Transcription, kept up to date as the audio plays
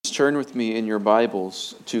turn with me in your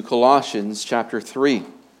Bibles to Colossians chapter 3.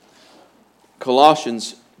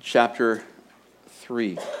 Colossians chapter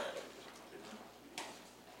 3.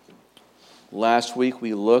 Last week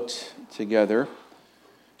we looked together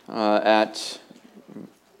at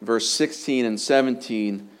verse 16 and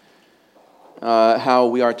 17, how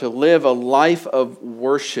we are to live a life of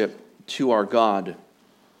worship to our God.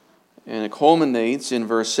 And it culminates in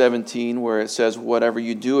verse 17 where it says, "Whatever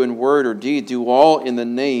you do in word or deed, do all in the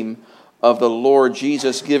name of the Lord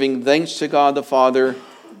Jesus, giving thanks to God the Father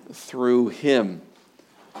through Him."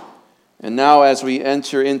 And now as we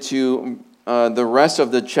enter into the rest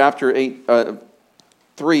of the chapter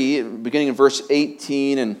 3, beginning in verse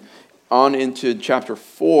 18 and on into chapter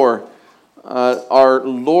 4, our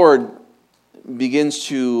Lord begins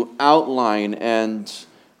to outline and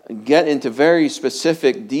get into very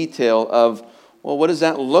specific detail of, well, what does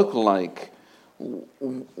that look like?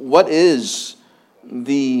 What is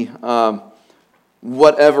the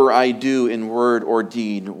whatever I do in word or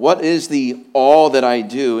deed? What is the all that I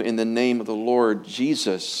do in the name of the Lord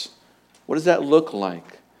Jesus? What does that look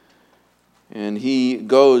like? And he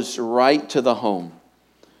goes right to the home.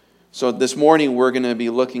 So this morning we're going to be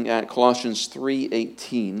looking at Colossians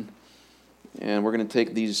 3:18. And we're going to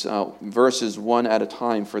take these verses one at a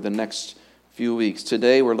time for the next few weeks.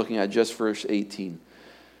 Today we're looking at just verse 18.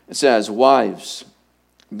 It says, "Wives,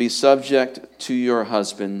 be subject to your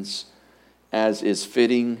husbands as is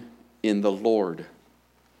fitting in the Lord."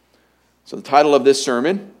 So the title of this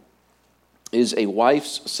sermon is A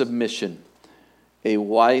Wife's Submission. A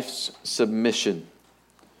Wife's Submission.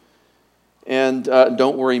 And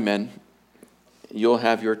don't worry, men. You'll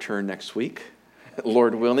have your turn next week.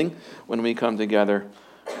 Lord willing, when we come together,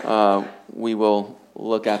 we will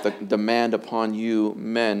look at the demand upon you,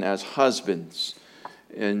 men, as husbands,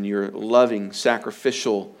 in your loving,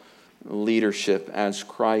 sacrificial leadership as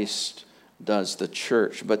Christ does the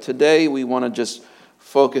church. But today we want to just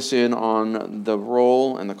focus in on the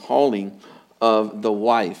role and the calling of the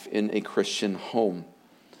wife in a Christian home.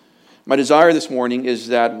 My desire this morning is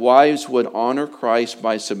that wives would honor Christ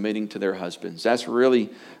by submitting to their husbands. That's really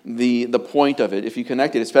the point of it. If you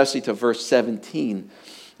connect it, especially to verse 17,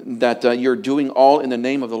 that you're doing all in the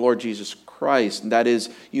name of the Lord Jesus Christ. That is,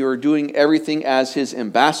 you're doing everything as His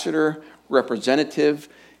ambassador, representative,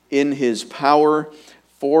 in His power,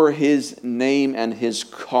 for His name and His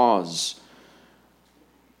cause.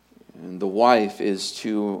 And the wife is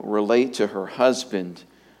to relate to her husband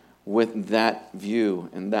with that view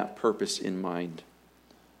and that purpose in mind.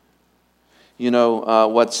 You know,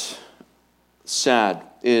 what's sad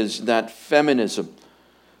is that feminism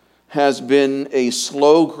has been a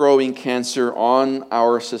slow-growing cancer on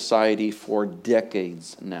our society for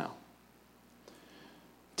decades now.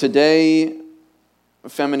 Today,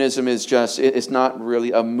 feminism is it's not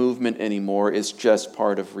really a movement anymore. It's just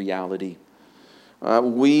part of reality.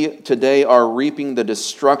 We today are reaping the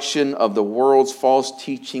destruction of the world's false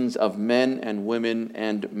teachings of men and women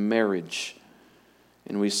and marriage.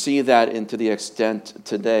 And we see that into the extent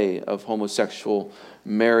today of homosexual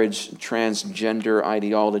marriage, transgender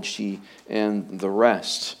ideology, and the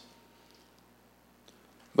rest.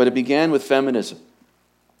 But it began with feminism.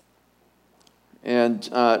 And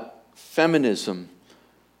feminism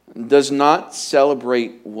does not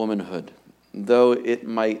celebrate womanhood, though it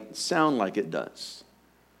might sound like it does.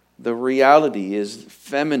 The reality is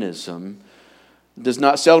feminism does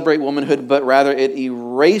not celebrate womanhood, but rather it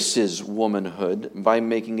erases womanhood by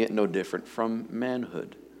making it no different from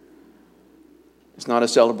manhood. It's not a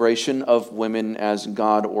celebration of women as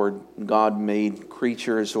God or God-made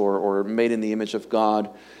creatures or made in the image of God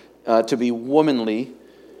to be womanly.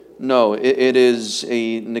 No, it is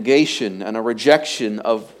a negation and a rejection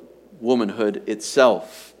of womanhood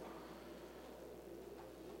itself.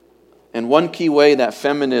 And one key way that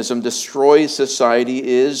feminism destroys society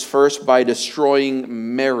is first by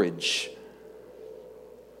destroying marriage.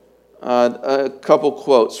 A couple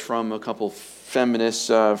quotes from a couple feminists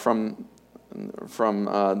from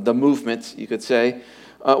the movement, you could say.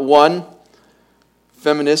 One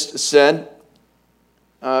feminist said,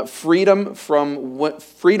 freedom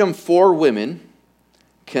for women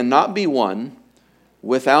cannot be won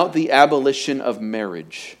without the abolition of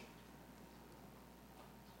marriage.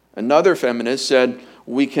 Another feminist said,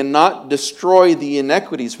 we cannot destroy the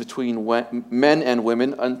inequities between men and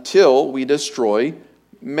women until we destroy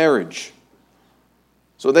marriage.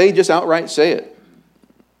 So they just outright say it.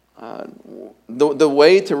 The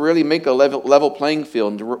way to really make a level playing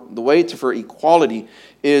field, the way for equality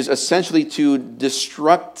is essentially to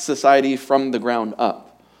destruct society from the ground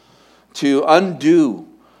up, to undo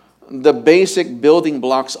the basic building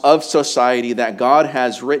blocks of society that God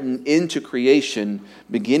has written into creation,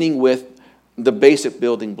 beginning with the basic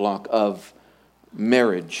building block of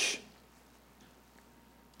marriage.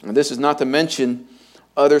 And this is not to mention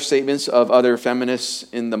other statements of other feminists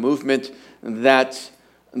in the movement that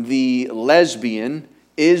the lesbian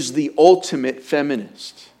is the ultimate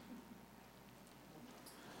feminist.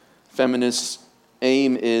 Feminists'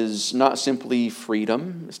 aim is not simply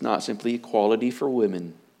freedom, it's not simply equality for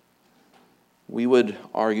women. We would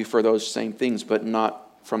argue for those same things, but not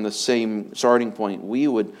from the same starting point. We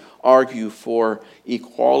would argue for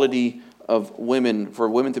equality of women, for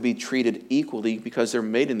women to be treated equally because they're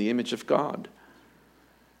made in the image of God.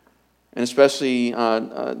 And especially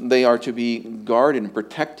they are to be guarded and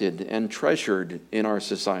protected and treasured in our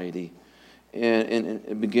society,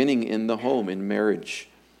 and beginning in the home, in marriage.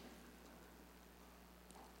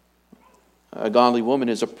 A godly woman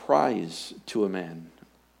is a prize to a man,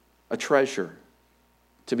 a treasure,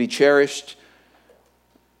 to be cherished,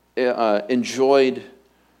 enjoyed,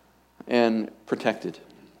 and protected.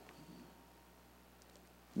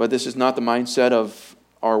 But this is not the mindset of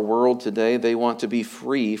our world today. They want to be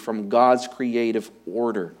free from God's creative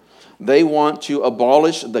order. They want to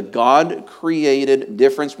abolish the God-created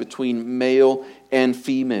difference between male and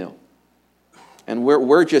female. And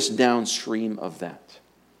we're just downstream of that.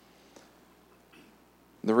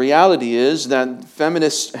 The reality is that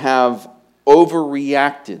feminists have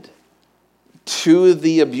overreacted to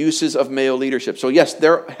the abuses of male leadership. So yes,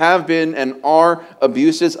 there have been and are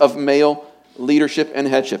abuses of male leadership and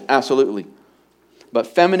headship, absolutely. But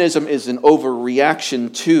feminism is an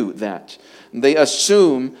overreaction to that. They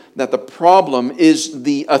assume that the problem is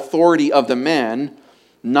the authority of the man,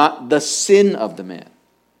 not the sin of the man.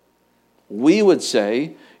 We would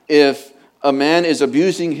say if a man is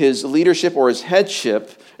abusing his leadership or his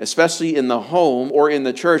headship, especially in the home or in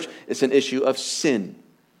the church, it's an issue of sin.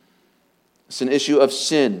 It's an issue of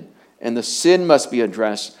sin. And the sin must be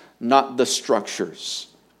addressed, not the structures.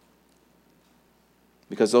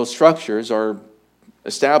 Because those structures are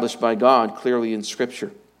established by God clearly in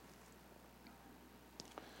Scripture.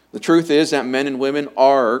 The truth is that men and women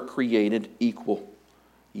are created equal,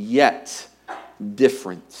 yet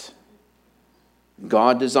different.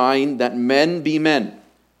 God designed that men be men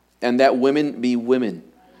and that women be women.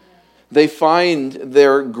 They find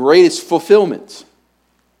their greatest fulfillment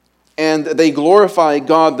and they glorify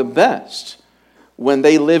God the best when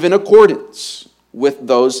they live in accordance with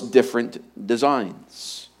those different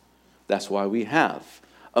designs. That's why we have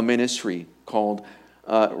a ministry called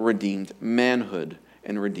Redeemed Manhood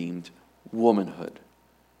and Redeemed Womanhood.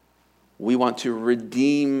 We want to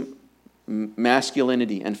redeem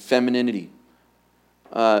masculinity and femininity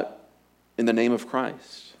in the name of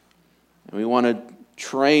Christ. And we want to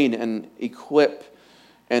train and equip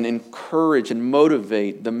and encourage and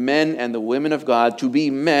motivate the men and the women of God to be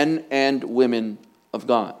men and women of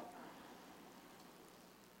God.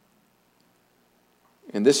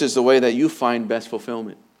 And this is the way that you find best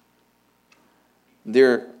fulfillment.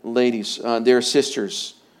 Dear ladies, dear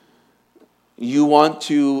sisters, you want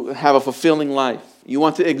to have a fulfilling life. You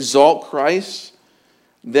want to exalt Christ,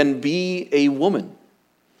 then be a woman.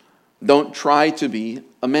 Don't try to be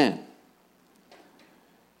a man.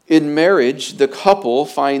 In marriage, the couple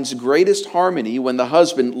finds greatest harmony when the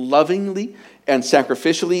husband lovingly and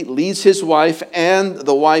sacrificially leads his wife, and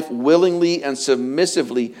the wife willingly and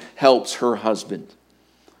submissively helps her husband.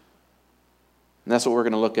 And that's what we're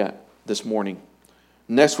going to look at this morning.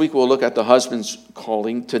 Next week, we'll look at the husband's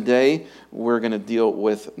calling. Today, we're going to deal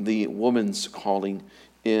with the woman's calling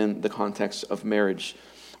in the context of marriage.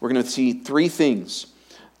 We're going to see three things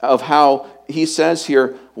of how he says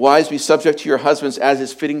here, wives, be subject to your husbands as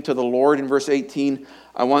is fitting to the Lord in verse 18.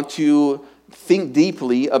 I want to think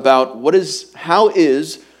deeply about how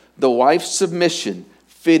is the wife's submission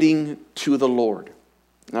fitting to the Lord.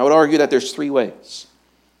 And I would argue that there's three ways.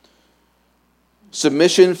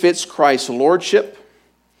 Submission fits Christ's lordship.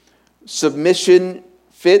 Submission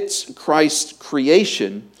fits Christ's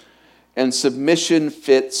creation. And submission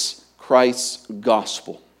fits Christ's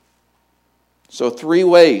gospel. So three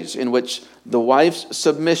ways in which the wife's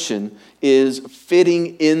submission is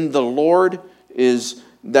fitting in the Lord is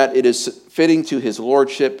that it is fitting to his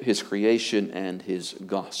lordship, his creation, and his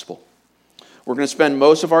gospel. We're going to spend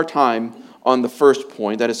most of our time on the first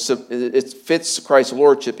point, that it fits Christ's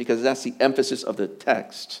lordship, because that's the emphasis of the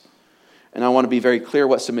text. And I want to be very clear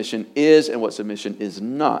what submission is and what submission is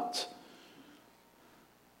not.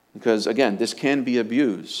 Because, again, this can be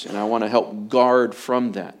abused, and I want to help guard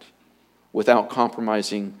from that without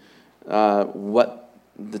compromising what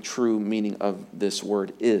the true meaning of this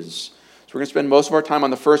word is. we're going to spend most of our time on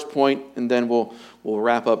the first point, and then we'll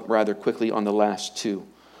wrap up rather quickly on the last two.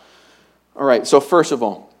 All right, so first of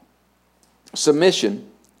all, submission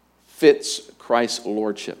fits Christ's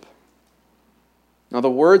lordship. Now, the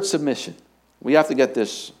word submission, we have to get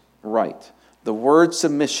this right. The word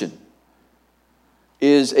submission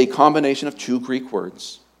is a combination of two Greek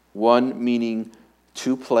words, one meaning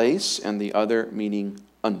to place and the other meaning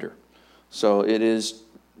under. So it is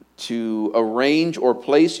to arrange or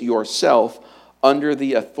place yourself under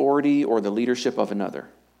the authority or the leadership of another.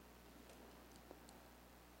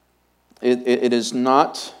 It is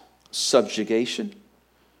not subjugation,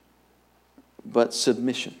 but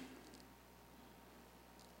submission.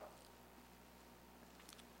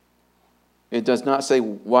 It does not say,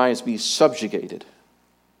 wives, be subjugated.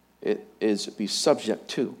 It is be subject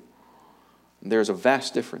to. There's a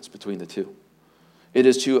vast difference between the two. It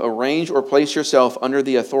is to arrange or place yourself under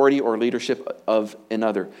the authority or leadership of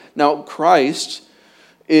another. Now, Christ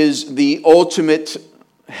is the ultimate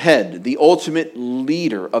head, the ultimate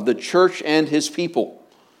leader of the church and his people.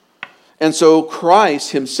 And so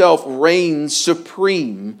Christ himself reigns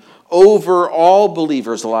supreme over all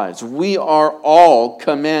believers' lives. We are all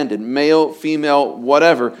commanded, male, female,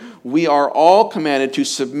 whatever, we are all commanded to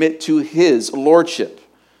submit to his lordship.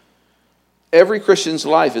 Every Christian's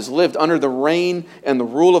life is lived under the reign and the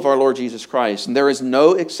rule of our Lord Jesus Christ, and there is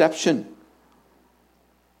no exception.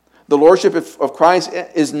 The lordship of Christ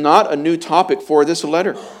is not a new topic for this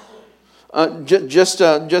letter. Just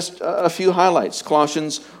a few highlights.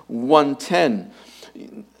 Colossians 1:10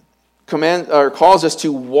 calls us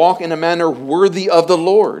to walk in a manner worthy of the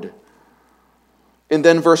Lord. And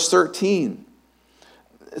then verse 13,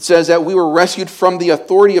 it says that we were rescued from the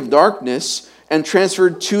authority of darkness and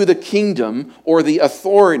transferred to the kingdom or the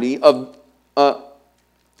authority of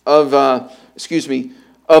the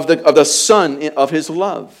Son of his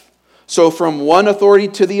love. So from one authority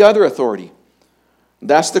to the other authority.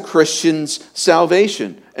 That's the Christian's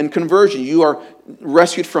salvation and conversion. You are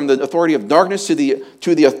rescued from the authority of darkness to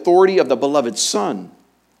the authority of the beloved Son.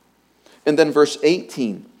 And then verse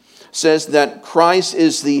 18 says that Christ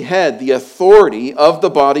is the head, the authority of the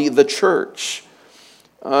body, the church.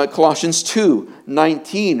 Colossians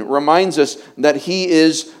 2:19 reminds us that he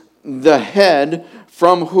is the head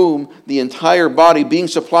from whom the entire body, being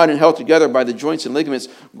supplied and held together by the joints and ligaments,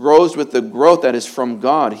 grows with the growth that is from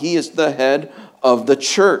God. He is the head of the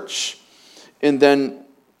church. And then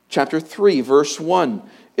chapter 3, verse 1,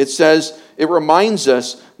 it reminds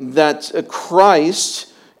us that Christ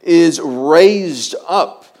is raised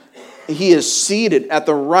up. He is seated at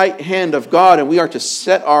the right hand of God, and we are to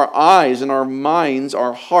set our eyes and our minds,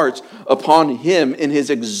 our hearts upon him in his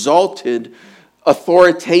exalted,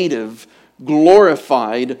 authoritative,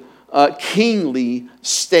 glorified, kingly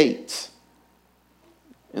state.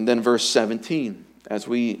 And then verse 17, as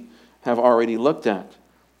we have already looked at,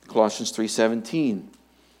 Colossians 3:17.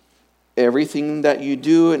 Everything that you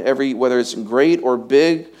do, and whether it's great or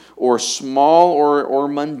big or small or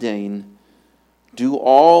mundane, do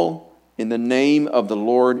all in the name of the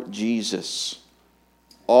Lord Jesus,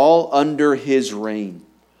 all under his reign,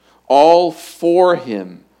 all for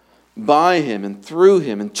him, by him, and through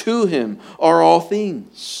him, and to him are all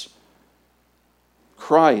things.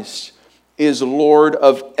 Christ is Lord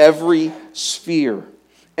of every sphere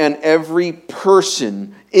and every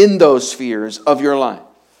person in those spheres of your life.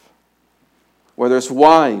 Whether it's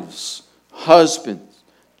wives, husbands,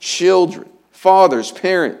 children, fathers,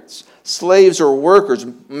 parents, slaves or workers,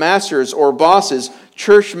 masters or bosses,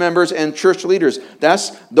 church members and church leaders.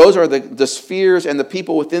 Those are the spheres and the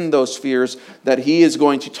people within those spheres that he is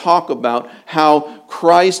going to talk about, how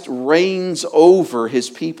Christ reigns over his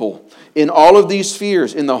people. In all of these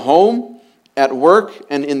spheres, in the home, at work,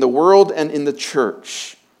 and in the world, and in the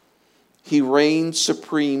church. He reigns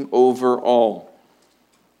supreme over all.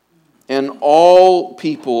 And all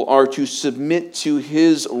people are to submit to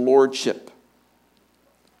his lordship.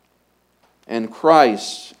 And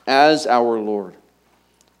Christ, as our Lord,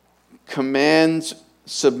 commands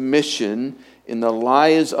submission in the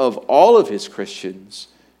lives of all of his Christians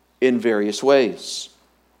in various ways.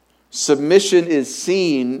 Submission is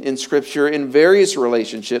seen in Scripture in various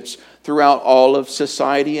relationships throughout all of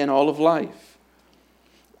society and all of life.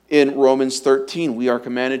 In Romans 13, we are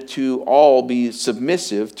commanded to all be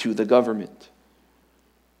submissive to the government.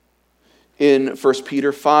 In 1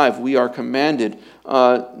 Peter 5, we are commanded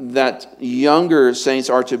that younger saints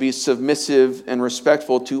are to be submissive and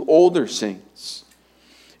respectful to older saints.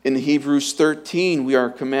 In Hebrews 13, we are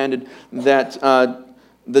commanded that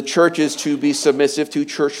the church is to be submissive to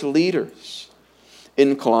church leaders.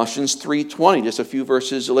 In Colossians 3:20, just a few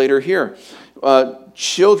verses later here,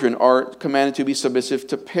 children are commanded to be submissive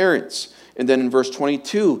to parents. And then in verse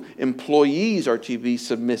 22, employees are to be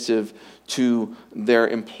submissive to their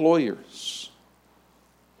employers.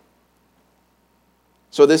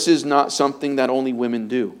 So this is not something that only women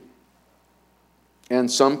do. And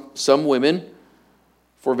some women,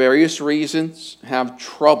 for various reasons, have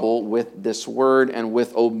trouble with this word and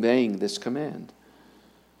with obeying this command.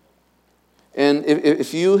 And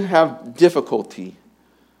if you have difficulty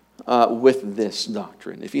with this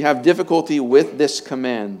doctrine, if you have difficulty with this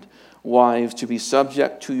command, wives, to be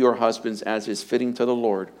subject to your husbands as is fitting to the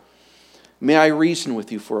Lord, may I reason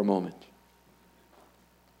with you for a moment.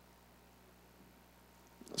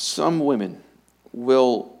 Some women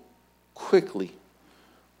will quickly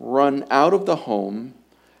run out of the home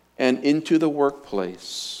and into the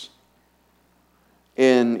workplace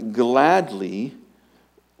and gladly,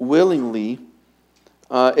 willingly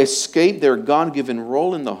escape their God-given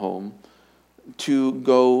role in the home to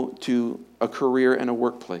go to a career and a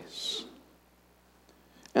workplace.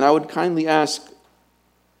 And I would kindly ask,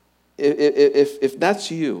 if that's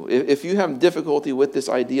you, if you have difficulty with this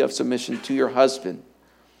idea of submission to your husband,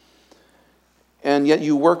 and yet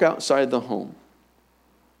you work outside the home,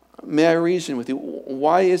 may I reason with you,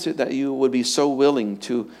 why is it that you would be so willing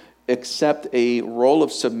to accept a role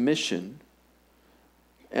of submission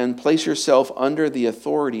and place yourself under the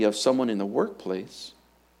authority of someone in the workplace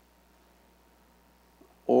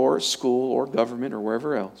or school or government or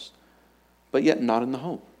wherever else, but yet not in the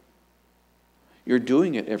home? You're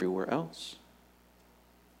doing it everywhere else.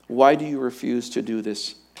 Why do you refuse to do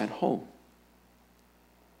this at home?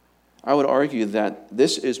 I would argue that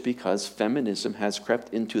this is because feminism has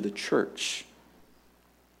crept into the church.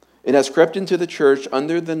 It has crept into the church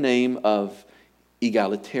under the name of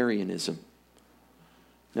egalitarianism.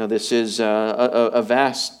 Now, this is a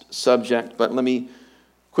vast subject, but let me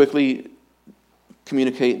quickly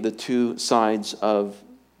communicate the two sides of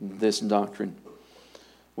this doctrine.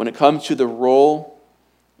 When it comes to the role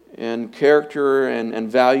and character and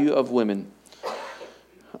value of women,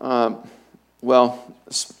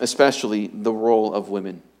 especially the role of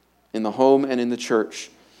women in the home and in the church,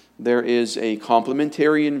 there is a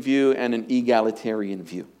complementarian view and an egalitarian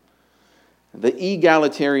view. The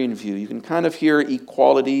egalitarian view, you can kind of hear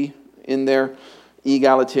equality in there,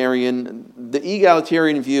 egalitarian. The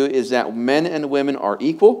egalitarian view is that men and women are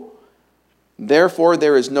equal. Therefore,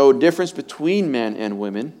 there is no difference between men and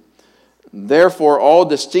women. Therefore, all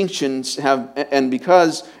distinctions have, and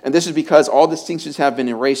this is because all distinctions have been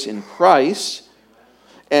erased in Christ,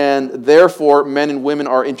 and therefore men and women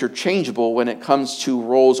are interchangeable when it comes to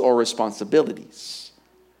roles or responsibilities.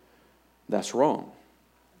 That's wrong.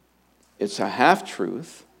 It's a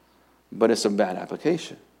half-truth, but it's a bad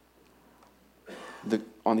application.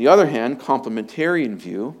 On the other hand, complementarian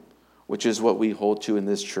view, which is what we hold to in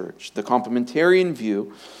this church, the complementarian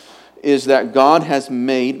view is that God has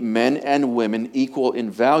made men and women equal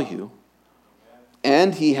in value,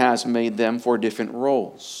 and He has made them for different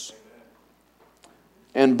roles.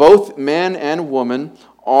 And both man and woman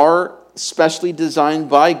are specially designed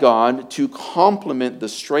by God to complement the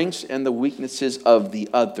strengths and the weaknesses of the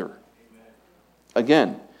other.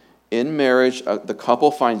 Again, in marriage, the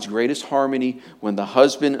couple finds greatest harmony when the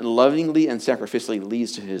husband lovingly and sacrificially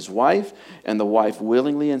leads to his wife, and the wife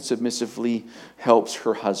willingly and submissively helps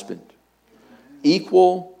her husband.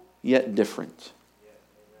 Equal, yet different.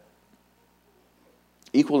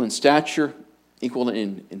 Equal in stature, equal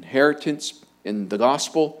in inheritance in the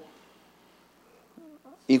gospel,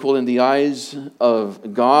 equal in the eyes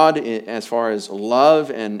of God as far as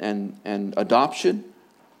love and adoption,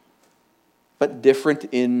 but different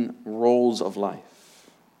in roles of life,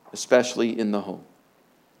 especially in the home.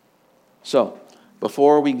 So,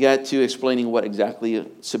 before we get to explaining what exactly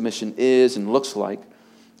submission is and looks like,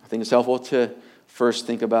 I think it's helpful to first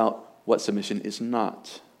think about what submission is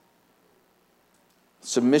not.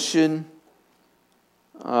 Submission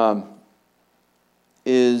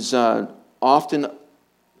is often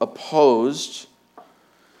opposed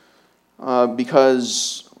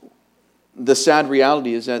because the sad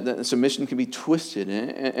reality is that submission can be twisted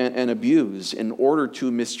and abused in order to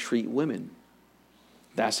mistreat women.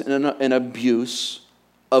 That's an abuse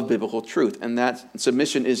of biblical truth. And that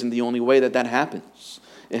submission isn't the only way that happens.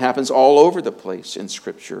 It happens all over the place in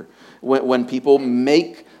Scripture. When people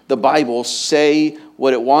make the Bible say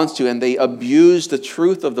what it wants to, and they abuse the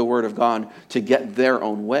truth of the Word of God to get their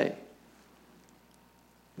own way.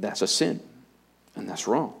 That's a sin, and that's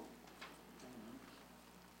wrong.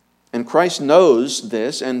 And Christ knows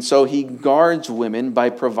this, and so He guards women by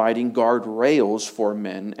providing guardrails for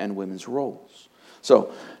men and women's roles.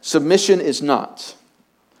 So, submission is not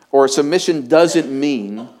Or submission doesn't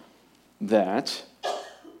mean that,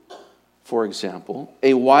 for example,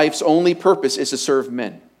 a wife's only purpose is to serve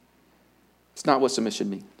men. It's not what submission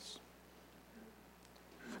means.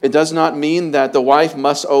 It does not mean that the wife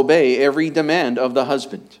must obey every demand of the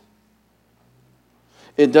husband.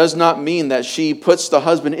 It does not mean that she puts the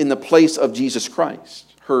husband in the place of Jesus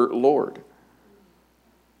Christ, her Lord.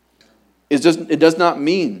 It does not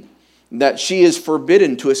mean that she is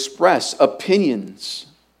forbidden to express opinions,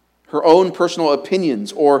 her own personal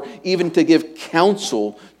opinions, or even to give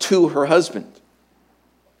counsel to her husband.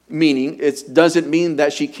 Meaning, it doesn't mean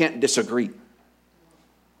that she can't disagree.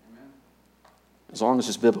 As long as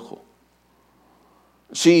it's biblical.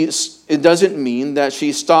 It doesn't mean that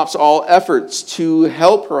she stops all efforts to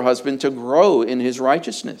help her husband to grow in his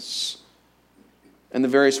righteousness and the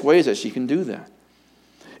various ways that she can do that.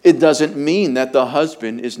 It doesn't mean that the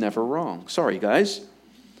husband is never wrong. Sorry, guys.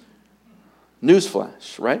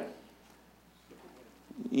 Newsflash, right?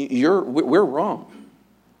 We're wrong.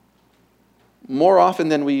 More often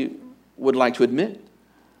than we would like to admit.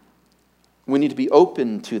 We need to be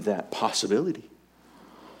open to that possibility.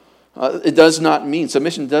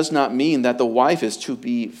 Submission does not mean that the wife is to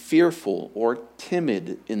be fearful or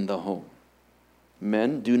timid in the home.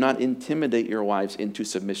 Men, do not intimidate your wives into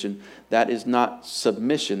submission. That is not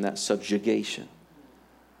submission, that's subjugation.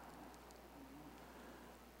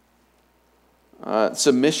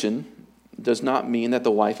 Submission does not mean that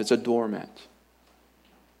the wife is a doormat.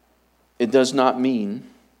 It does not mean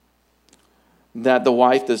that the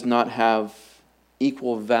wife does not have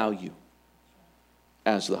equal value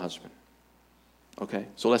as the husband. Okay,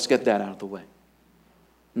 so let's get that out of the way.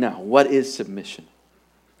 Now, what is submission?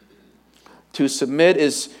 To submit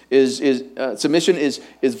submission is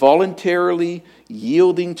voluntarily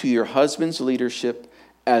yielding to your husband's leadership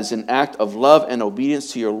as an act of love and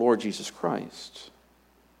obedience to your Lord Jesus Christ.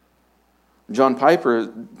 John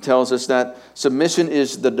Piper tells us that submission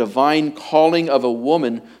is the divine calling of a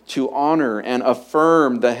woman to honor and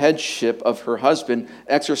affirm the headship of her husband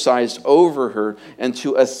exercised over her and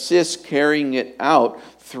to assist carrying it out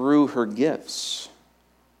through her gifts.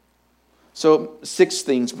 So 6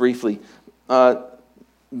 things briefly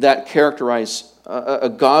that characterize a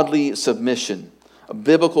godly submission, a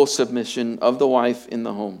biblical submission of the wife in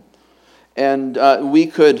the home. And we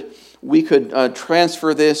could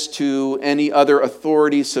transfer this to any other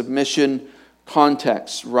authority submission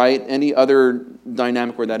context, right? Any other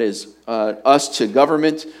dynamic where that is. Us to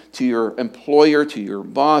government, to your employer, to your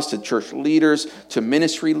boss, to church leaders, to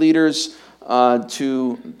ministry leaders,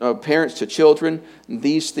 to parents, to children.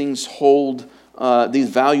 These things hold, these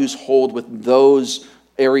values hold with those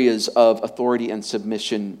areas of authority and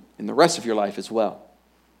submission in the rest of your life as well.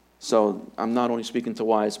 So I'm not only speaking to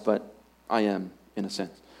wives, but I am, in a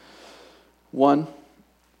sense. 1,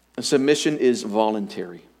 submission is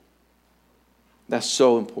voluntary. That's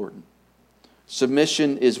so important.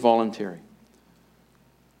 Submission is voluntary.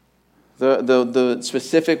 The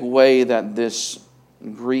specific way that this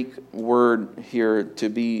Greek word here to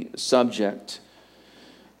be subject,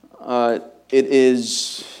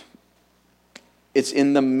 it's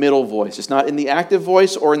in the middle voice. It's not in the active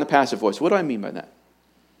voice or in the passive voice. What do I mean by that?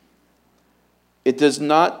 It does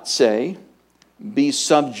not say, be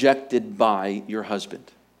subjected by your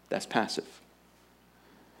husband. That's passive.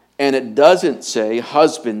 And it doesn't say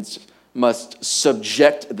husbands must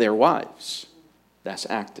subject their wives. That's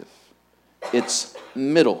active. It's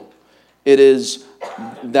middle. It is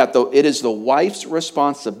the wife's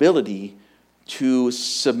responsibility to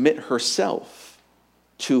submit herself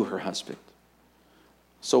to her husband.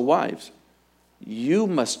 So wives, you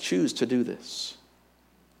must choose to do this.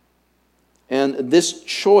 And this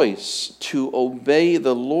choice to obey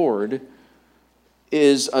the Lord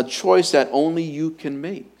is a choice that only you can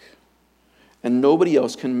make. And nobody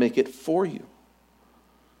else can make it for you.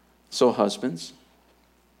 So husbands,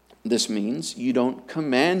 this means you don't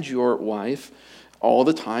command your wife all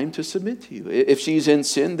the time to submit to you. If she's in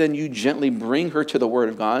sin, then you gently bring her to the Word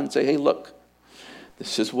of God and say, hey, look,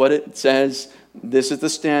 this is what it says. This is the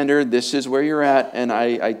standard. This is where you're at. And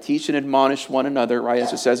I teach and admonish one another, right?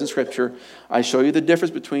 As it says in Scripture, I show you the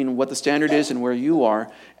difference between what the standard is and where you are.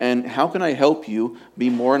 And how can I help you be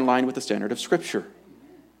more in line with the standard of Scripture?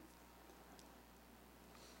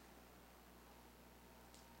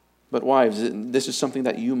 But wives, this is something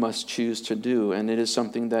that you must choose to do. And it is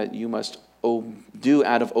something that you must do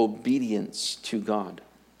out of obedience to God.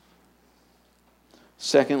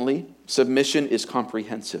 Secondly, submission is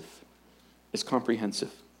comprehensive. It's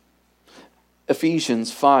comprehensive.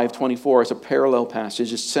 Ephesians 5:24 is a parallel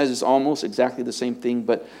passage. It says it's almost exactly the same thing,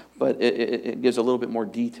 but it gives a little bit more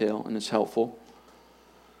detail and it's helpful.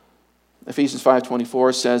 Ephesians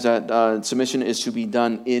 5:24 says that submission is to be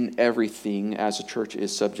done in everything as the church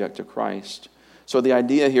is subject to Christ. So the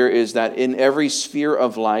idea here is that in every sphere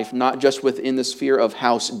of life, not just within the sphere of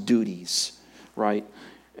house duties, right?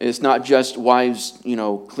 It's not just wives,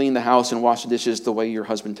 clean the house and wash the dishes the way your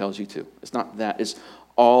husband tells you to. It's not that. It's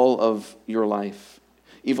all of your life.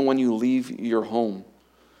 Even when you leave your home,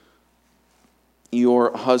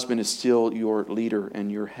 your husband is still your leader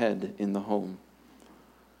and your head in the home.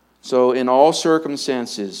 So in all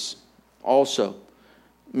circumstances, also,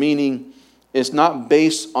 meaning it's not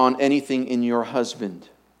based on anything in your husband,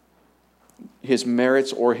 his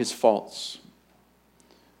merits or his faults.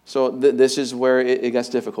 So this is where it gets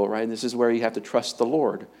difficult, right? This is where you have to trust the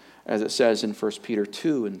Lord, as it says in 1 Peter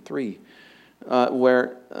 2 and 3,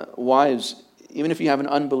 where wives, even if you have an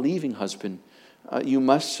unbelieving husband, you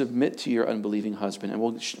must submit to your unbelieving husband. And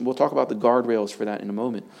we'll talk about the guardrails for that in a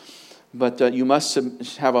moment. But you must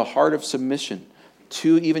have a heart of submission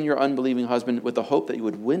to even your unbelieving husband with the hope that you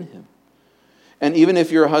would win him. And even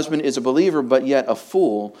if your husband is a believer but yet a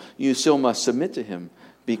fool, you still must submit to him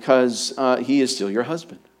because he is still your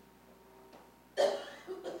husband.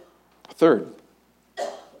 Third,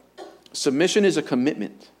 submission is a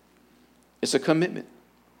commitment. It's a commitment.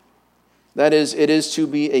 That is, it is to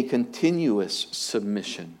be a continuous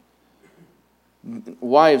submission.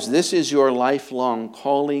 Wives, this is your lifelong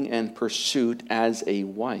calling and pursuit as a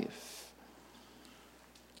wife.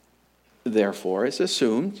 Therefore, it's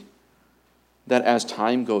assumed that as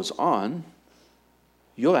time goes on,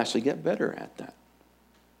 you'll actually get better at that.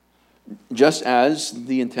 Just as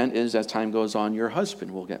the intent is, as time goes on, your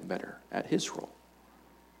husband will get better at his role.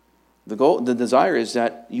 The desire is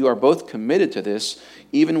that you are both committed to this,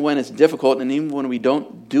 even when it's difficult and even when we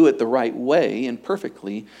don't do it the right way and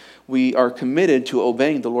perfectly. We are committed to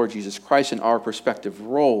obeying the Lord Jesus Christ in our respective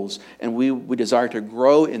roles, and we desire to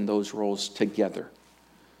grow in those roles together.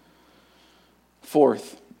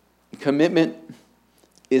 Fourth, commitment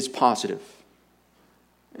is positive.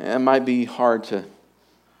 It might be hard to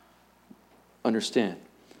understand.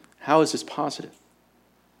 How is this positive?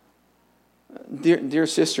 Dear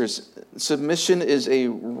sisters, submission is a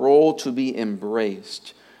role to be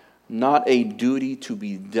embraced, not a duty to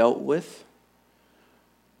be dealt with,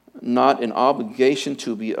 not an obligation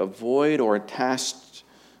to be avoided or a task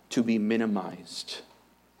to be minimized.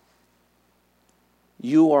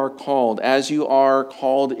 You are called, as you are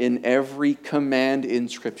called in every command in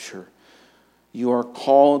Scripture, you are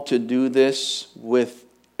called to do this with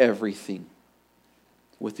everything,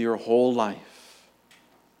 with your whole life.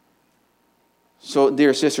 So,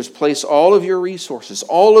 dear sisters, place all of your resources,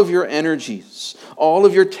 all of your energies, all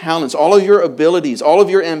of your talents, all of your abilities, all of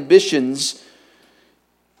your ambitions,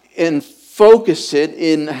 and focus it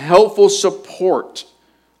in helpful support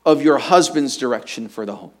of your husband's direction for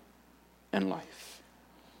the home and life.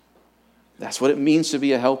 That's what it means to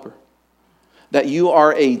be a helper. That you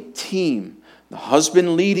are a team, the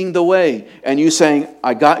husband leading the way, and you saying,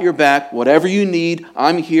 I got your back, whatever you need,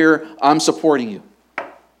 I'm here, I'm supporting you.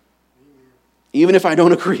 Even if I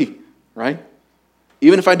don't agree, right?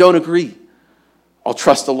 Even if I don't agree, I'll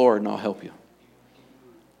trust the Lord and I'll help you.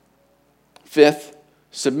 Fifth,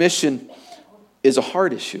 submission is a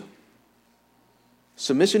hard issue.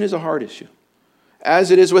 Submission is a hard issue, as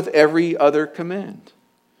it is with every other command.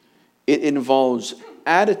 It involves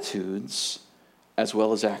attitudes as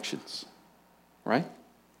well as actions, right?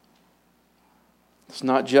 It's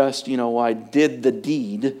not just, I did the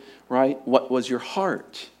deed, right? What was your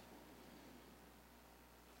heart?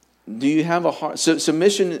 Do you have a heart? So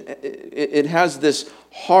submission, it has this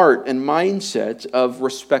heart and mindset of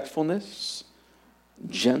respectfulness,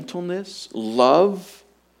 gentleness, love,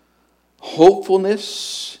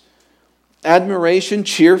 hopefulness, admiration,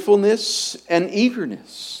 cheerfulness, and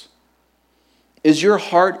eagerness. Is your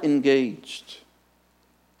heart engaged?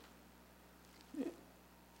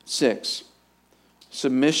 6,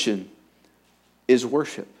 submission is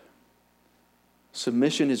worship.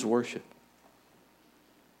 Submission is worship.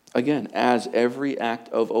 Again, as every act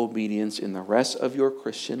of obedience in the rest of your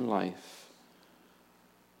Christian life,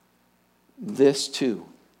 this too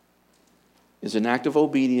is an act of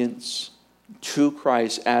obedience to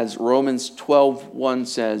Christ. As Romans 12:1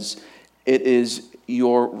 says, it is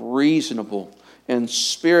your reasonable and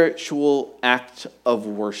spiritual act of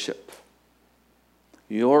worship.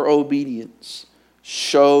 Your obedience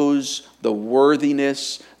shows the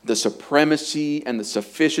worthiness, the supremacy, and the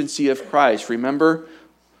sufficiency of Christ. Remember,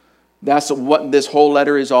 that's what this whole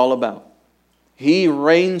letter is all about. He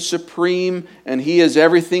reigns supreme, and He is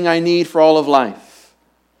everything I need for all of life.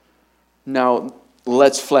 Now,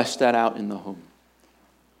 let's flesh that out in the home.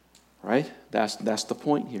 Right? That's the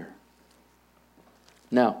point here.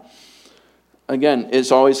 Now, again,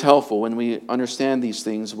 it's always helpful when we understand these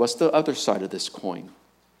things. What's the other side of this coin?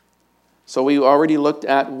 So we already looked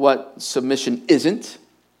at what submission isn't.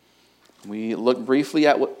 We looked briefly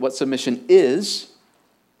at what submission is.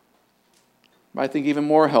 But I think even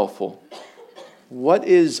more helpful, what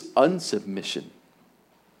is unsubmission?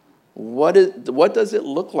 What does it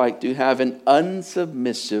look like to have an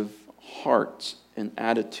unsubmissive heart and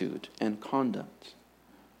attitude and conduct?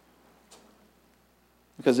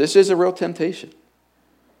 Because this is a real temptation.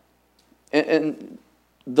 And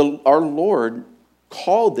our Lord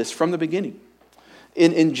called this from the beginning.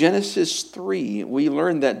 In Genesis 3, we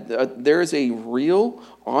learn that there is a real,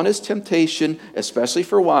 honest temptation, especially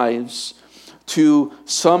for wives, to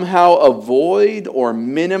somehow avoid or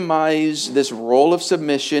minimize this role of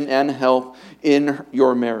submission and help in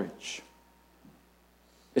your marriage.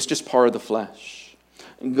 It's just part of the flesh.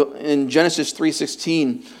 In Genesis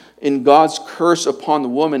 3:16, in God's curse upon the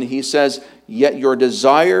woman, he says, "Yet your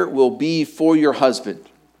desire will be for your husband."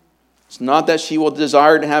 It's not that she will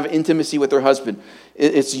desire to have intimacy with her husband.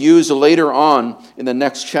 It's used later on in the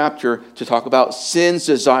next chapter to talk about sin's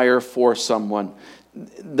desire for someone.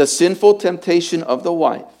 The sinful temptation of the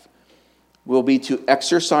wife will be to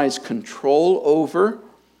exercise control over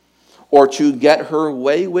or to get her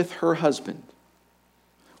way with her husband,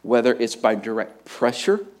 whether it's by direct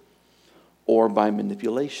pressure or by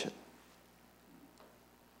manipulation.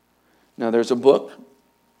 Now, there's a book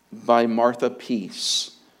by Martha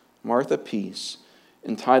Peace,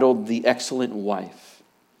 entitled The Excellent Wife.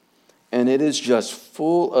 And it is just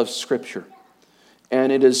full of scripture.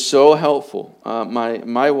 And it is so helpful.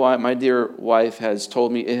 My dear wife has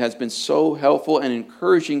told me it has been so helpful and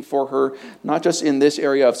encouraging for her, not just in this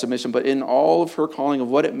area of submission, but in all of her calling of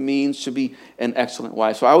what it means to be an excellent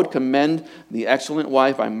wife. So I would commend The Excellent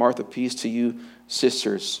Wife by Martha Peace to you,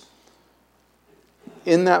 sisters.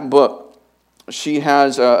 In that book, she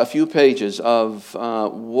has a few pages of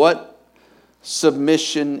what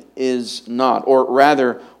submission is not, or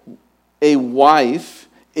rather, a wife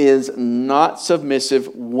is not submissive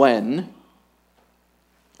when,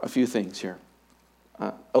 a few things here,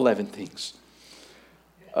 11 things.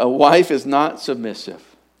 A wife is not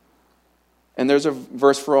submissive. And there's a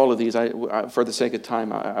verse for all of these. For the sake of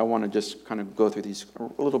time, I want to just kind of go through these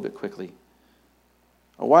a little bit quickly.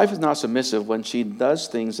 A wife is not submissive when she does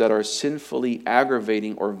things that are sinfully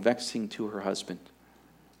aggravating or vexing to her husband.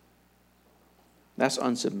 That's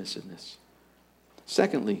unsubmissiveness.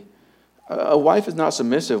 Secondly, a wife is not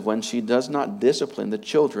submissive when she does not discipline the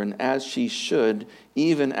children as she should,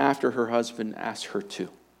 even after her husband asks her to.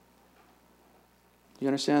 You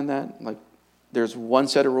understand that? Like, there's one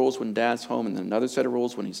set of rules when dad's home and then another set of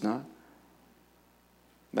rules when he's not.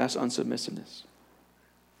 That's unsubmissiveness.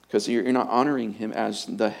 Because you're not honoring him as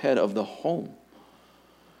the head of the home.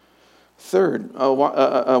 Third,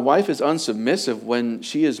 a wife is unsubmissive when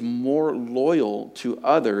she is more loyal to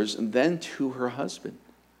others than to her husband,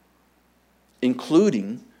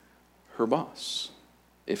 including her boss,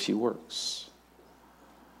 if she works.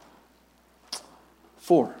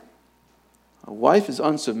 4, a wife is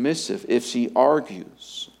unsubmissive if she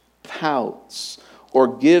argues, pouts, or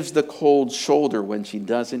gives the cold shoulder when she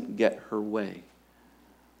doesn't get her way.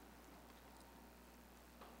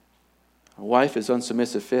 A wife is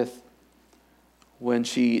unsubmissive, fifth, when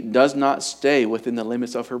she does not stay within the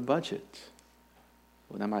limits of her budget.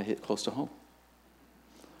 Well, that might hit close to home.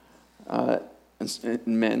 And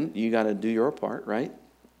men, you got to do your part, right?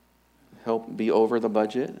 Help be over the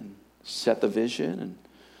budget and set the vision and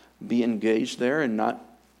be engaged there and not,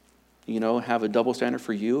 have a double standard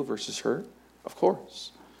for you versus her. Of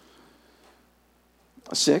course.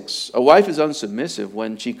 6, a wife is unsubmissive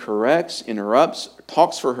when she corrects, interrupts,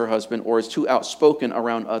 talks for her husband, or is too outspoken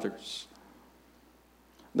around others.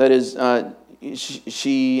 That is,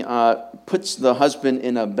 she puts the husband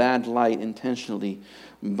in a bad light intentionally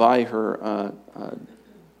by her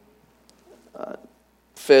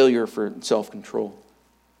failure for self-control.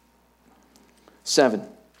 7,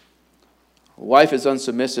 a wife is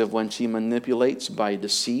unsubmissive when she manipulates by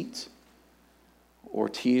deceit, or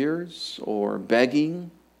tears, or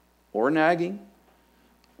begging, or nagging,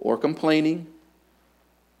 or complaining,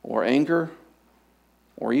 or anger,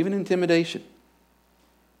 or even intimidation.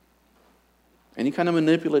 Any kind of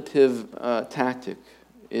manipulative tactic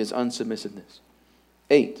is unsubmissiveness.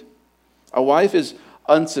 8, a wife is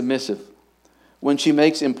unsubmissive when she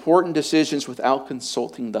makes important decisions without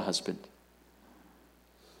consulting the husband.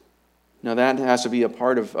 Now that has to be a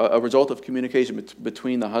part of a result of communication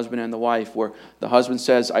between the husband and the wife, where the husband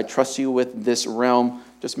says, I trust you with this realm,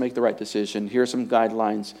 just make the right decision. Here are some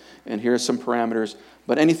guidelines and here are some parameters.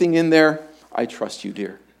 But anything in there I trust you,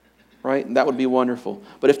 dear. Right? And that would be wonderful.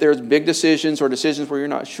 But if there's big decisions or decisions where you're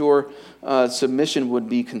not sure, submission would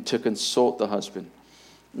be to consult the husband.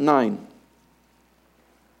 9.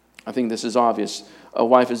 I think this is obvious. A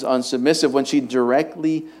wife is unsubmissive when she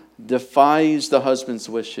directly defies the husband's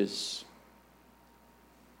wishes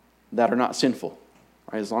that are not sinful.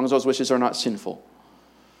 Right? As long as those wishes are not sinful.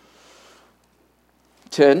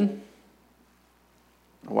 10.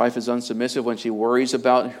 A wife is unsubmissive when she worries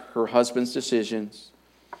about her husband's decisions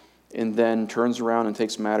and then turns around and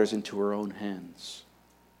takes matters into her own hands.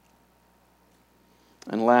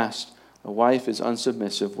 And last, a wife is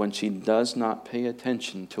unsubmissive when she does not pay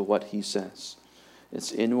attention to what he says.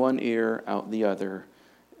 It's in one ear, out the other.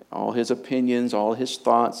 All his opinions, all his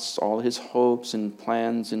thoughts, all his hopes and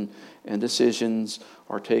plans and decisions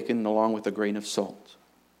are taken along with a grain of salt.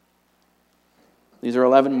 These are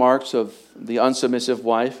 11 marks of the unsubmissive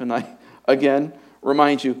wife, and I, again,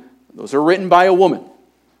 remind you, those are written by a woman.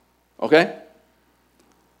 Okay?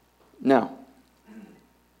 Now,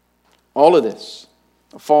 all of this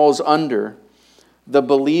falls under the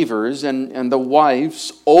believer's and the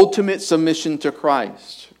wife's ultimate submission to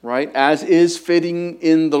Christ, right? As is fitting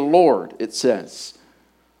in the Lord, it says.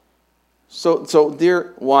 So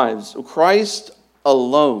dear wives, Christ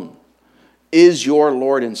alone is your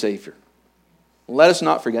Lord and Savior. Let us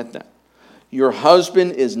not forget that. Your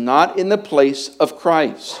husband is not in the place of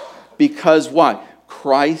Christ. Because why?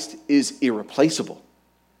 Christ is irreplaceable.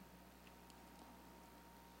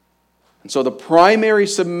 And so the primary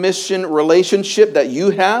submission relationship that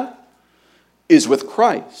you have is with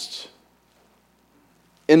Christ.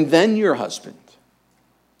 And then your husband.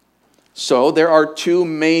 So there are two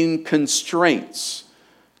main constraints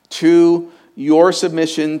to your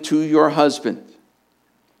submission to your husband.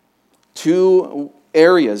 Two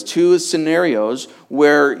areas, two scenarios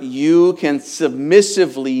where you can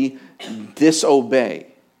submissively disobey.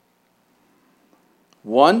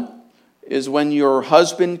 One is when your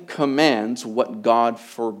husband commands what God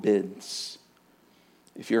forbids.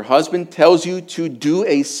 If your husband tells you to do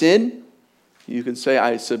a sin, you can say,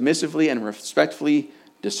 I submissively and respectfully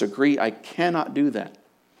disagree. I cannot do that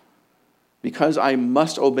because I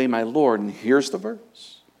must obey my Lord. And here's the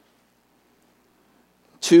verse.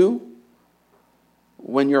 2,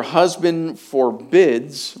 when your husband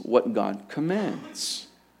forbids what God commands.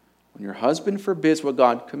 When your husband forbids what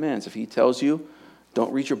God commands. If he tells you,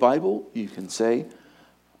 don't read your Bible, you can say,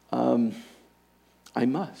 I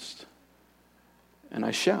must, and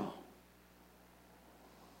I shall.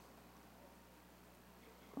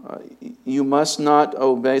 You must not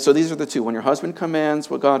obey. So these are the two. When your husband commands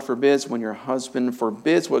what God forbids, when your husband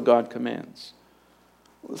forbids what God commands.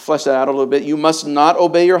 Let's flesh that out a little bit. You must not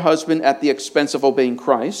obey your husband at the expense of obeying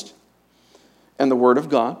Christ and the Word of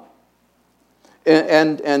God.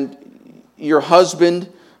 And your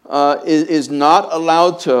husband is not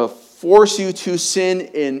allowed to force you to sin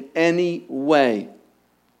in any way.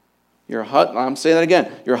 I'm saying that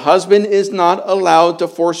again. Your husband is not allowed to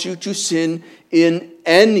force you to sin in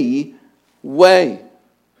any way.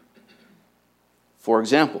 For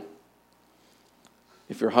example,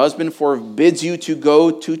 if your husband forbids you to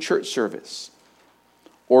go to church service,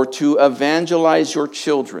 or to evangelize your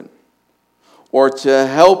children, or to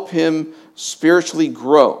help him spiritually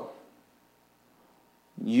grow,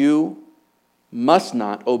 you must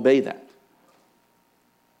not obey that.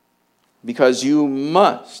 Because you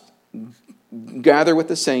must gather with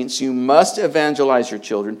the saints, you must evangelize your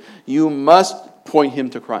children, you must point him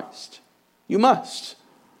to Christ. You must.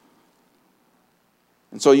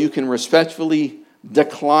 And so you can respectfully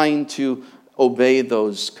decline to obey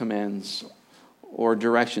those commands or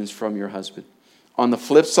directions from your husband. On the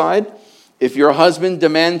flip side, if your husband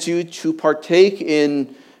demands you to partake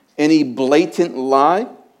in any blatant lie,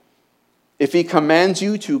 if he commands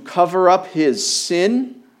you to cover up his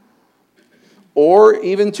sin, or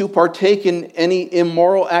even to partake in any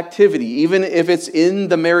immoral activity, even if it's in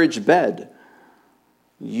the marriage bed,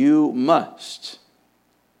 you must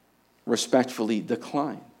respectfully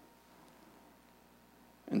decline.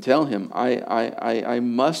 And tell him, I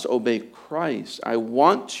must obey Christ. I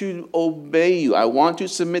want to obey you. I want to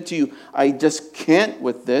submit to you. I just can't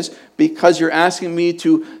with this because you're asking me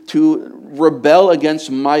to rebel against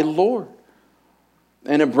my Lord.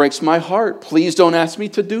 And it breaks my heart. Please don't ask me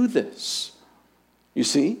to do this. You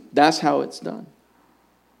see, that's how it's done.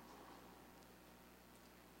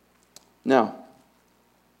 Now,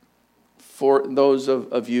 for those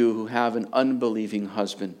of you who have an unbelieving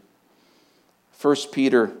husband, 1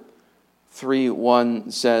 Peter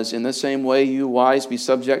 3:1 says, in the same way, you wives, be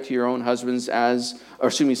subject to your own husbands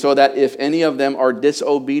so that if any of them are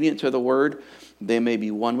disobedient to the word, they may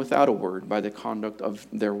be won without a word by the conduct of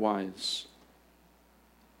their wives.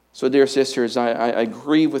 So, dear sisters, I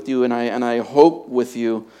grieve with you, and I hope with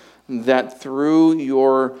you that through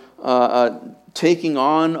your taking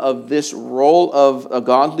on of this role of a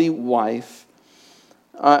godly wife,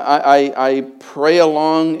 I pray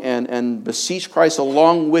along and beseech Christ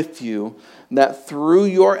along with you that through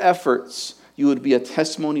your efforts you would be a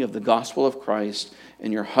testimony of the gospel of Christ,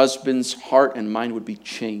 and your husband's heart and mind would be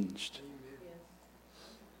changed.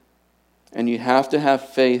 And you have to have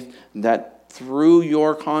faith that through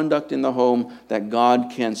your conduct in the home that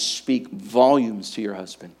God can speak volumes to your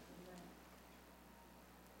husband.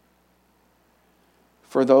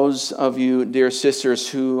 For those of you, dear sisters,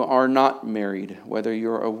 who are not married, whether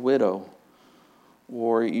you're a widow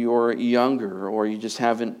or you're younger or you just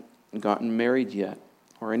haven't gotten married yet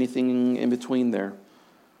or anything in between there,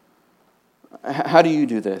 how do you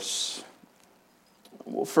do this?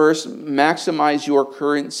 Well, first, maximize your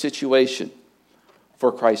current situation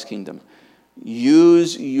for Christ's kingdom.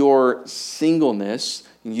 Use your singleness.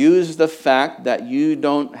 Use the fact that you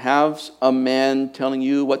don't have a man telling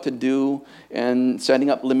you what to do and setting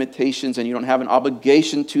up limitations, and you don't have an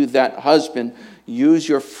obligation to that husband. Use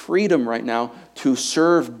your freedom right now to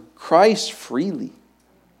serve Christ freely.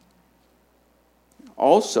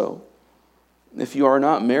 Also, if you are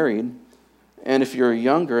not married, and if you're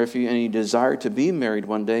younger, and you desire to be married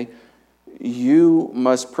one day, you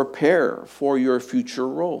must prepare for your future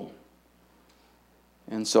role.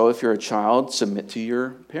 And so if you're a child, submit to your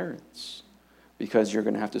parents, because you're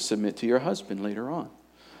going to have to submit to your husband later on.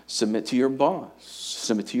 Submit to your boss.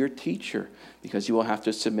 Submit to your teacher, because you will have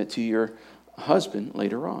to submit to your husband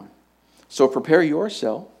later on. So prepare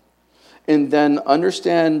yourself, and then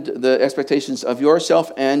understand the expectations of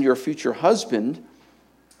yourself and your future husband,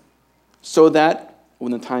 so that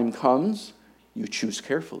when the time comes, you choose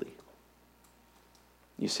carefully.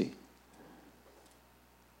 You see.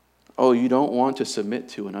 Oh, you don't want to submit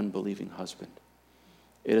to an unbelieving husband.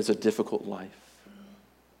 It is a difficult life.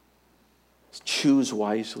 Choose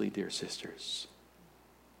wisely, dear sisters.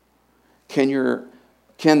 Can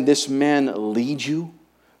this man lead you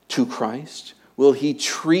to Christ? Will he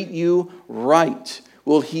treat you right?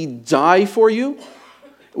 Will he die for you?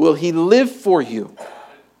 Will he live for you?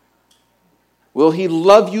 Will he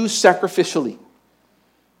love you sacrificially?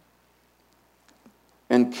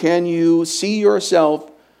 And can you see yourself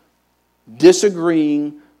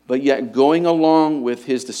disagreeing, but yet going along with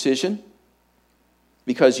his decision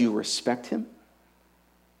because you respect him?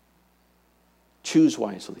 Choose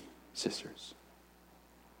wisely, sisters.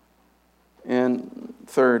 And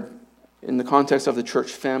third, in the context of the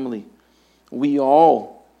church family, we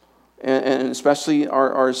all, and especially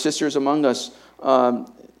our sisters among us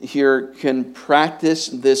here, can practice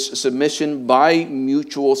this submission by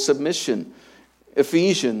mutual submission.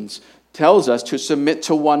 Ephesians tells us to submit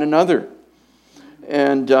to one another.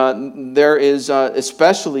 And there is,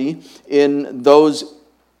 especially in those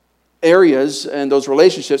areas and those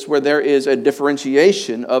relationships where there is a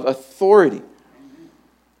differentiation of authority.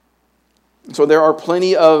 So there are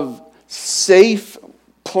plenty of safe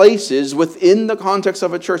places within the context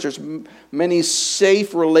of a church. There's many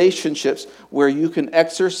safe relationships where you can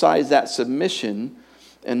exercise that submission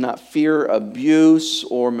and not fear abuse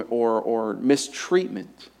or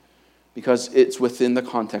mistreatment, because it's within the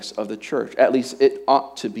context of the church. At least it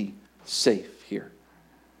ought to be safe here.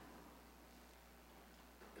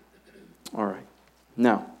 All right.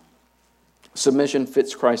 Now, submission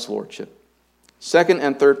fits Christ's lordship. Second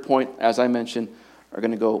and third point, as I mentioned, are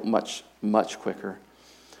going to go much, much quicker.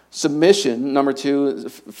 Submission, number two,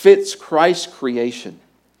 fits Christ's creation.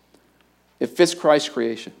 It fits Christ's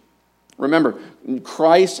creation. Remember,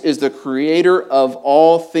 Christ is the creator of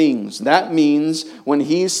all things. That means when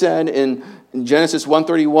he said in Genesis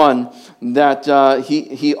 1:31 that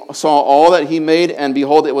he saw all that he made, and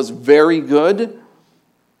behold, it was very good.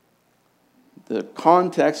 The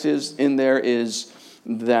context is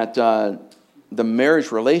that the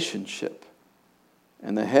marriage relationship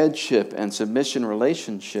and the headship and submission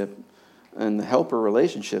relationship and the helper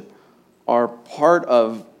relationship are part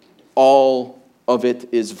of all of it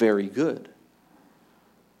is very good.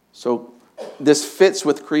 So this fits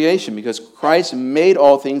with creation because Christ made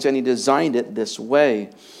all things and he designed it this way.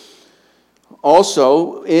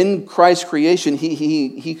 Also, in Christ's creation,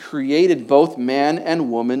 he created both man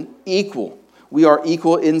and woman equal. We are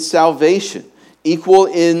equal in salvation, equal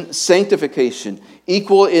in sanctification,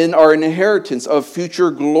 equal in our inheritance of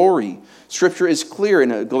future glory. Scripture is clear in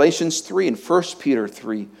Galatians 3 and 1 Peter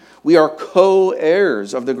 3. We are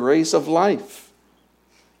co-heirs of the grace of life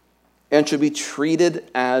and should be treated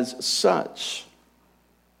as such.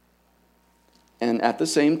 And at the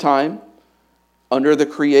same time, under the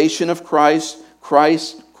creation of Christ,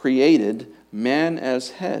 Christ created man as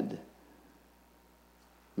head.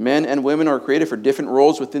 Men and women are created for different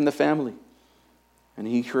roles within the family. And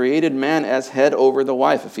he created man as head over the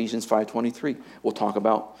wife, Ephesians 5:23. We'll talk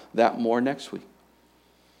about that more next week.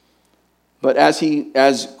 But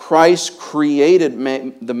as Christ created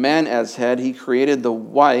the man as head, he created the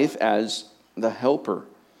wife as the helper.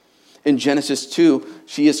 In Genesis 2,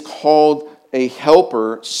 she is called a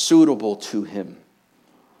helper suitable to him.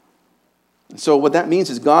 So what that means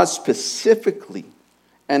is God specifically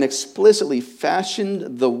and explicitly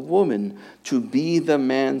fashioned the woman to be the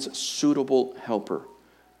man's suitable helper.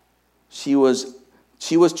 She was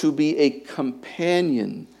to be a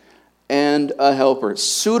companion and a helper.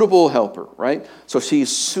 Suitable helper, right? So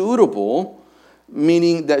she's suitable,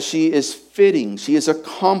 meaning that she is fitting. She is a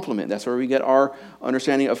complement. That's where we get our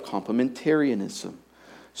understanding of complementarianism.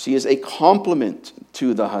 She is a complement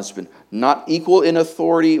to the husband. Not equal in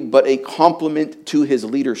authority, but a complement to his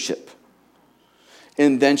leadership.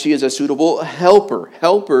 And then she is a suitable helper.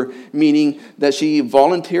 Helper meaning that she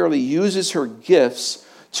voluntarily uses her gifts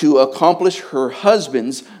to accomplish her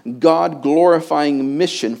husband's God-glorifying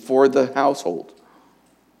mission for the household.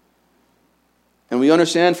 And we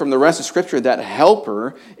understand from the rest of Scripture that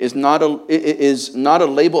helper is not a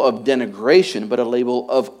label of denigration, but a label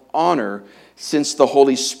of honor, since the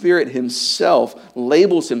Holy Spirit himself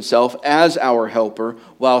labels himself as our helper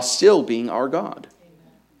while still being our God.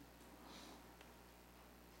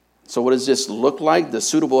 So what does this look like, the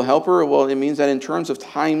suitable helper? Well, it means that in terms of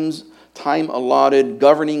time allotted,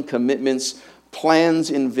 governing commitments,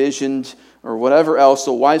 plans envisioned, or whatever else,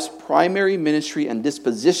 the wife's primary ministry and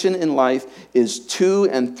disposition in life is to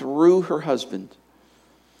and through her husband.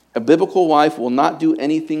 A biblical wife will not do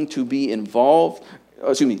anything to be involved.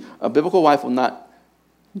 A biblical wife will not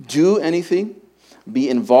do anything, be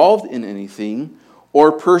involved in anything,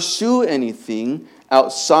 or pursue anything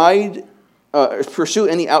pursue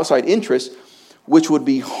any outside interest which would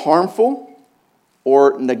be harmful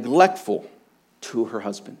or neglectful to her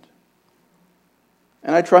husband.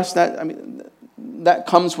 And I trust that, that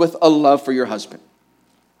comes with a love for your husband,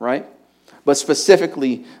 right? But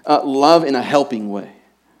specifically, love in a helping way.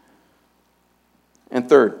 And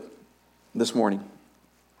third, this morning,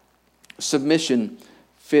 submission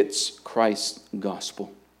fits Christ's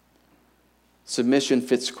gospel. Submission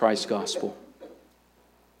fits Christ's gospel.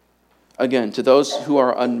 Again, to those who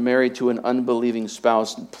are unmarried to an unbelieving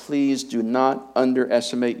spouse, please do not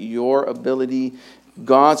underestimate your ability,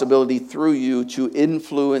 God's ability through you to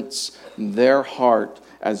influence their heart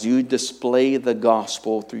as you display the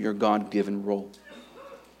gospel through your God-given role.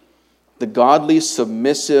 The godly,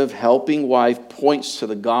 submissive, helping wife points to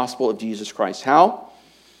the gospel of Jesus Christ. How?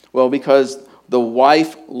 Well, because the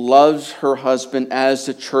wife loves her husband as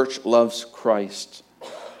the church loves Christ.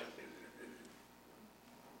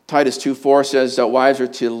 Titus 2:4 says that wives are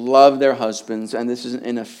to love their husbands, and this is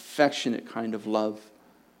an affectionate kind of love,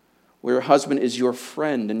 where your husband is your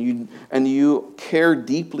friend and you care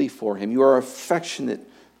deeply for him. You are affectionate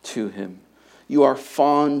to him. You are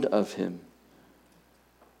fond of him.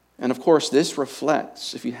 And of course, this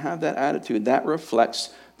reflects, if you have that attitude, that reflects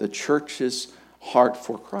the church's heart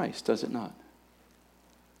for Christ, does it not?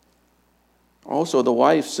 Also, the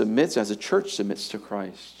wife submits as the church submits to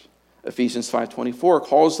Christ. Ephesians 5:24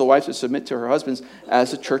 calls the wife to submit to her husbands as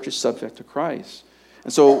the church is subject to Christ.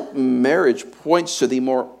 And so marriage points to the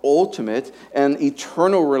more ultimate and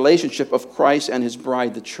eternal relationship of Christ and his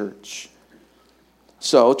bride, the church.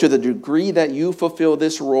 So, to the degree that you fulfill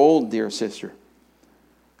this role, dear sister,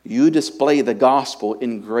 you display the gospel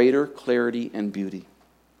in greater clarity and beauty.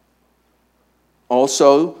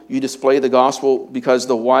 Also, you display the gospel because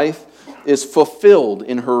the wife is fulfilled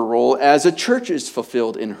in her role as a church is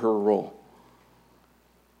fulfilled in her role.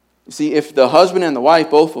 You see, if the husband and the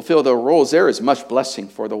wife both fulfill their roles, there is much blessing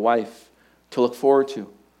for the wife to look forward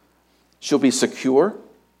to. She'll be secure,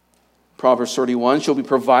 Proverbs 31. She'll be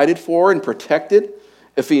provided for and protected,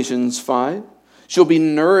 Ephesians 5. She'll be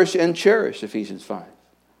nourished and cherished, Ephesians 5.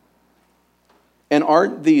 And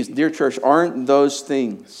aren't these, dear church, aren't those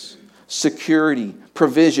things, security,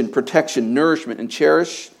 provision, protection, nourishment, and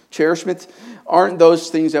cherishment, aren't those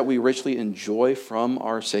things that we richly enjoy from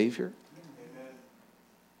our Savior? Amen.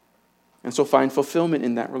 And so find fulfillment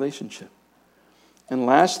in that relationship. And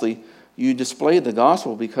lastly, you display the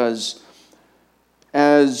gospel because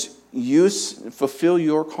as you fulfill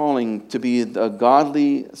your calling to be a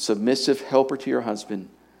godly, submissive helper to your husband,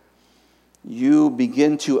 you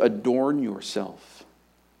begin to adorn yourself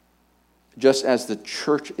just as the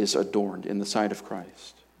church is adorned in the sight of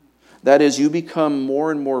Christ. That is, you become more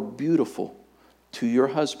and more beautiful to your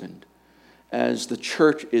husband as the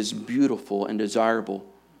church is beautiful and desirable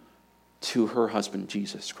to her husband,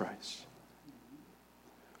 Jesus Christ.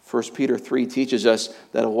 1 Peter 3 teaches us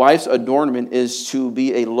that a wife's adornment is to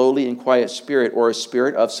be a lowly and quiet spirit, or a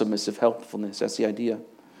spirit of submissive helpfulness. That's the idea.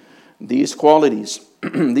 These qualities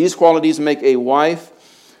make a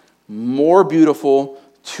wife more beautiful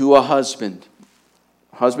to a husband.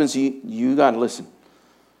 Husbands, you got to listen.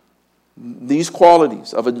 These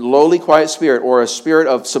qualities of a lowly, quiet spirit, or a spirit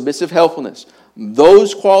of submissive helpfulness,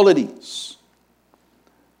 those qualities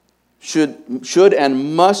should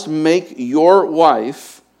and must make your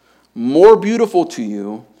wife more beautiful to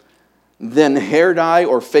you than hair dye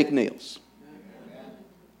or fake nails.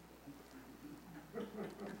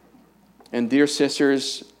 And dear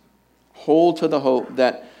sisters, hold to the hope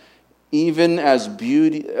that even as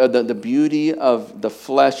the beauty of the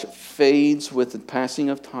flesh fades with the passing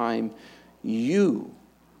of time, you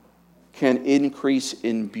can increase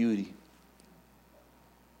in beauty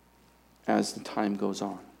as the time goes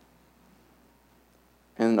on.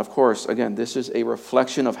 And of course, again, this is a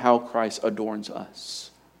reflection of how Christ adorns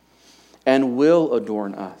us and will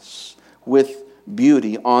adorn us with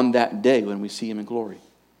beauty on that day when we see Him in glory.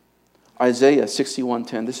 Isaiah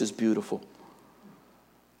 61:10, this is beautiful.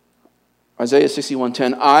 Isaiah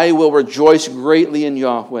 61:10, I will rejoice greatly in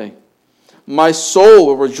Yahweh. My soul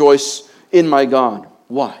will rejoice in my God.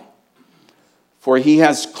 Why? For He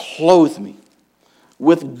has clothed me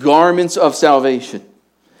with garments of salvation.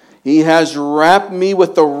 He has wrapped me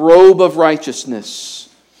with the robe of righteousness.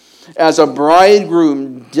 As a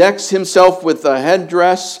bridegroom decks himself with a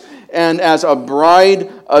headdress, and as a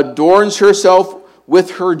bride adorns herself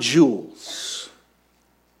with her jewels.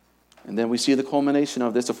 And then we see the culmination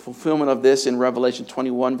of this, a fulfillment of this in Revelation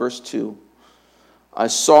 21, verse 2. I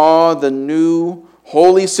saw the new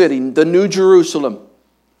holy city, the new Jerusalem,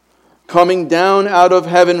 coming down out of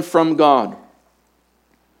heaven from God,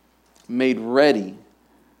 made ready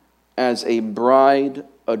as a bride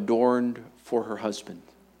adorned for her husband.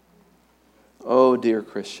 Oh, dear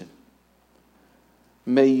Christian,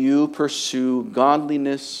 may you pursue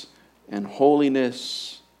godliness and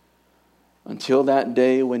holiness until that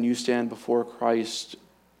day when you stand before Christ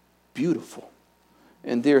beautiful.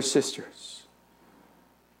 And dear sisters,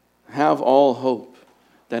 have all hope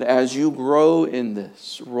that as you grow in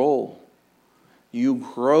this role, you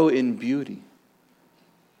grow in beauty.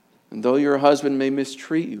 And though your husband may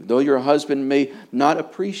mistreat you, though your husband may not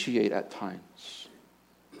appreciate at times,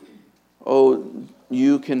 oh,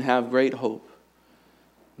 you can have great hope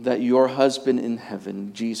that your husband in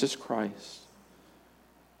heaven, Jesus Christ,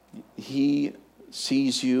 He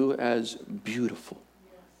sees you as beautiful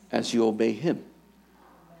as you obey Him.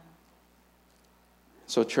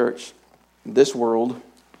 So, church, this world,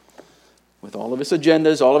 with all of its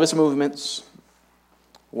agendas, all of its movements,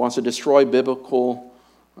 wants to destroy biblical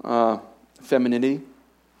femininity,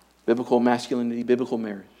 biblical masculinity, biblical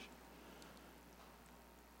marriage.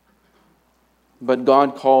 But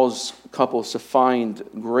God calls couples to find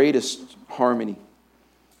greatest harmony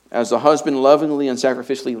as the husband lovingly and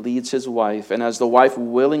sacrificially leads his wife, and as the wife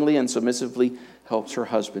willingly and submissively helps her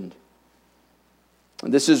husband.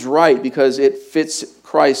 And this is right because it fits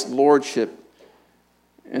Christ's lordship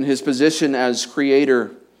and His position as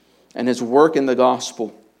creator and His work in the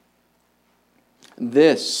gospel.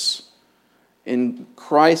 This, in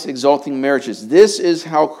Christ exalting marriages, this is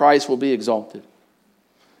how Christ will be exalted,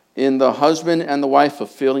 in the husband and the wife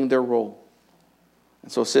fulfilling their role.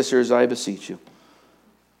 And so, sisters, I beseech you,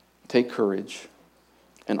 take courage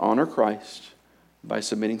and honor Christ by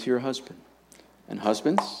submitting to your husband. And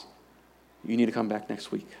husbands, you need to come back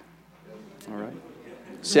next week. All right?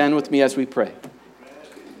 Stand with me as we pray.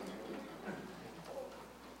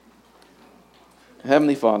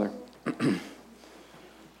 Heavenly Father,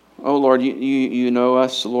 oh Lord, you know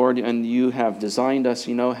us, Lord, and you have designed us.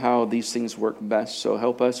 You know how these things work best. So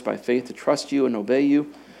help us by faith to trust you and obey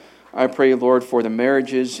you. I pray, Lord, for the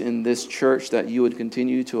marriages in this church, that you would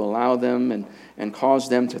continue to allow them and cause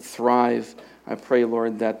them to thrive. I pray,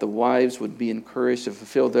 Lord, that the wives would be encouraged to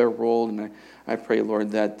fulfill their role. And I pray,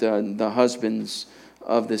 Lord, that the husbands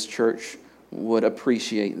of this church would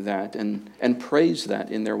appreciate that and praise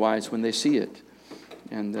that in their wives when they see it.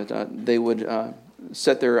 And that they would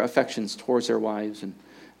set their affections towards their wives and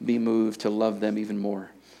be moved to love them even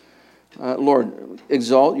more. Lord,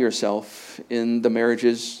 exalt yourself in the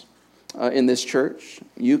marriages in this church.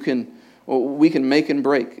 We can make and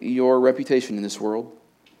break your reputation in this world.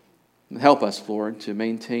 Help us, Lord, to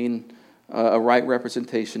maintain a right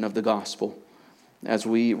representation of the gospel as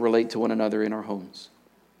we relate to one another in our homes.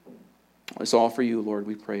 It's all for you, Lord,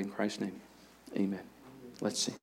 we pray in Christ's name. Amen. Let's sing.